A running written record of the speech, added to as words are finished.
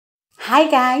Hi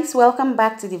guys, welcome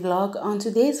back to the vlog. On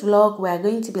today's vlog, we are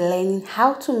going to be learning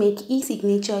how to make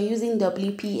e-signature using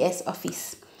WPS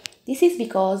Office. This is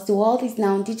because the world is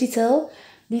now digital,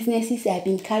 businesses are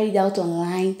being carried out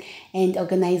online, and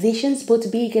organizations both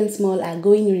big and small are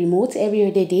going remote every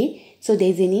other day. So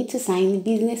there's a need to sign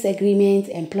business agreements,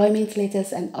 employment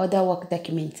letters, and other work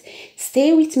documents.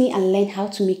 Stay with me and learn how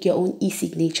to make your own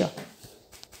e-signature.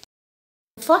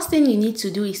 First thing you need to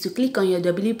do is to click on your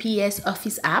WPS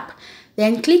Office app,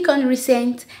 then click on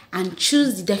Recent and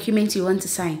choose the document you want to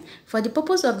sign. For the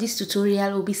purpose of this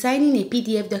tutorial, we'll be signing a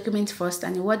PDF document first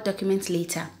and a Word document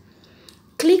later.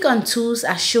 Click on Tools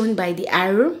as shown by the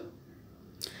arrow,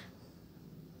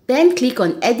 then click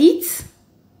on Edit.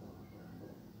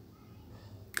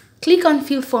 Click on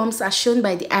Fill Forms as shown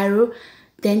by the arrow,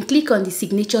 then click on the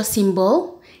signature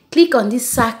symbol. Click on this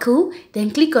circle,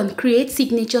 then click on Create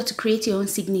Signature to create your own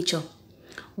signature.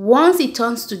 Once it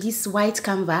turns to this white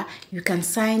canvas, you can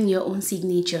sign your own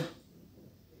signature.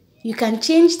 You can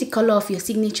change the color of your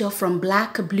signature from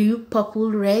black, blue,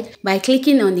 purple, red by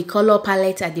clicking on the color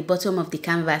palette at the bottom of the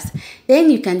canvas.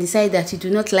 Then you can decide that you do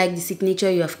not like the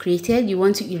signature you have created. You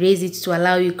want to erase it to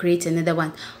allow you to create another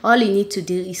one. All you need to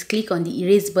do is click on the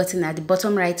Erase button at the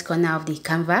bottom right corner of the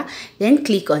canvas. Then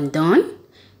click on Done.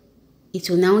 It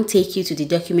will now take you to the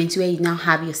document where you now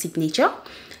have your signature.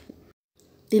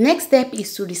 The next step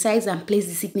is to resize and place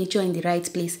the signature in the right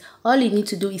place. All you need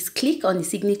to do is click on the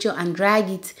signature and drag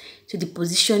it to the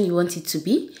position you want it to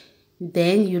be.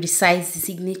 Then you resize the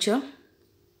signature.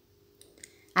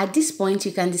 At this point,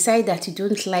 you can decide that you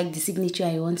don't like the signature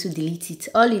and you want to delete it.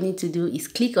 All you need to do is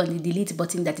click on the delete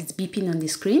button that is beeping on the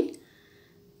screen.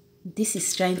 This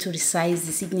is trying to resize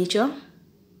the signature.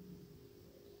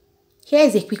 Here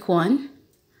is a quick one.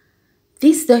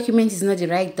 This document is not the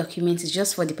right document, it's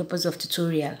just for the purpose of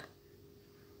tutorial.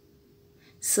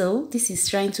 So this is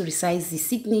trying to resize the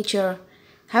signature.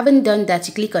 Having done that,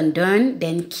 you click on Done,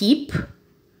 then Keep.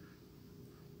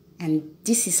 And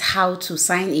this is how to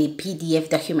sign a PDF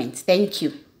document. Thank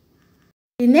you.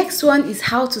 The next one is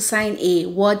how to sign a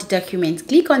Word document.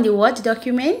 Click on the Word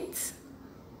document.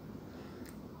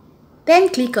 Then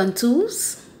click on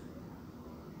Tools.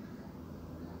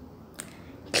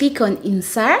 Click on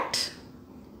Insert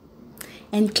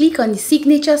and click on the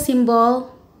signature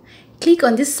symbol. Click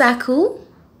on this circle,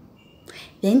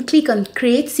 then click on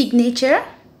Create Signature.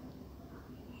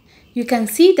 You can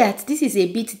see that this is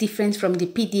a bit different from the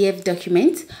PDF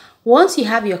document. Once you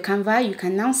have your canvas, you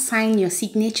can now sign your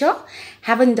signature.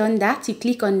 Having done that, you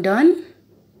click on Done.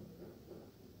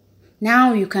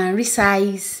 Now you can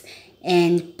resize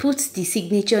and put the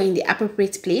signature in the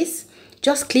appropriate place.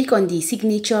 Just click on the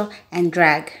signature and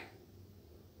drag.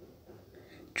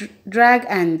 Drag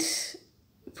and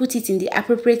put it in the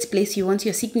appropriate place you want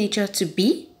your signature to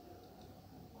be.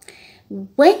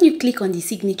 When you click on the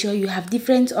signature, you have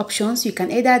different options. You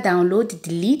can either download,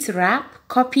 delete, wrap,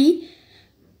 copy,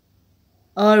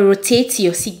 or rotate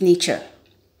your signature.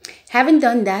 Having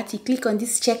done that, you click on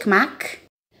this check mark.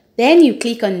 Then you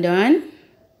click on Done.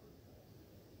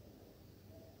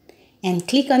 And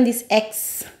click on this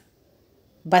X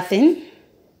button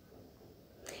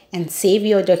and save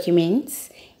your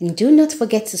documents, and do not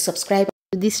forget to subscribe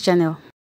to this channel.